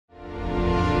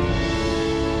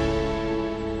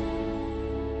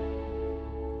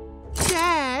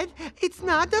it's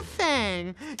not a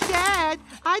fang. Dad,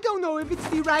 I don't know if it's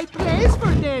the right place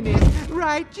for Dennis.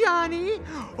 Right, Johnny?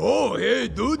 Oh, hey,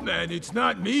 dude, man, it's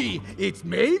not me. It's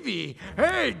Mavis.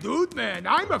 Hey, dude, man,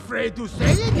 I'm afraid to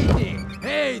say anything.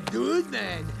 Hey, dude,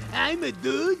 man, I'm a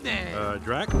dude, man.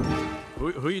 Drac?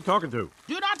 Who are you talking to?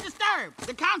 Do not disturb.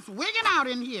 The Count's wigging out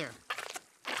in here.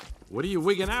 What are you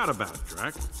wigging out about,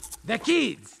 Drac? The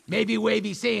kids. Maybe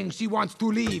Wavy's saying she wants to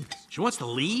leave. She wants to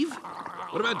leave?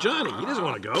 What about Johnny? He doesn't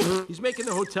want to go. He's making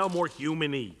the hotel more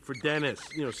human-y for Dennis,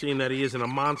 you know, seeing that he isn't a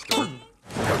monster.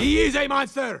 He is a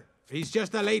monster. He's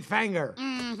just a late fanger.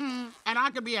 Mm-hmm. And I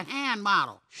could be a hand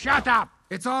model. Shut up.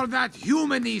 It's all that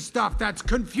human-y stuff that's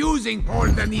confusing, Paul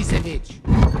Denisovich.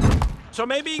 So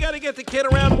maybe you gotta get the kid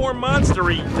around more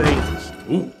monster-y things.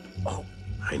 Ooh. Oh,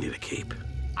 I need a cape.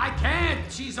 I can't.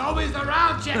 She's always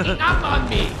around checking up on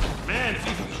me. Man,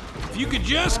 if you could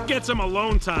just get some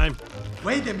alone time.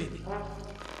 Wait a minute.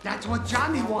 That's what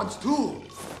Johnny wants too.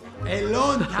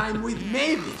 Alone time with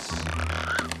Mavis.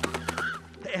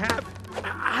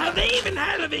 Have they even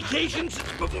had a vacation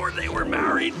since before they were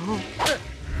married?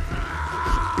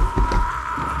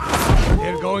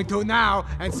 They're going to now,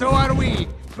 and so are we.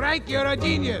 Frank, you're a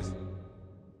genius.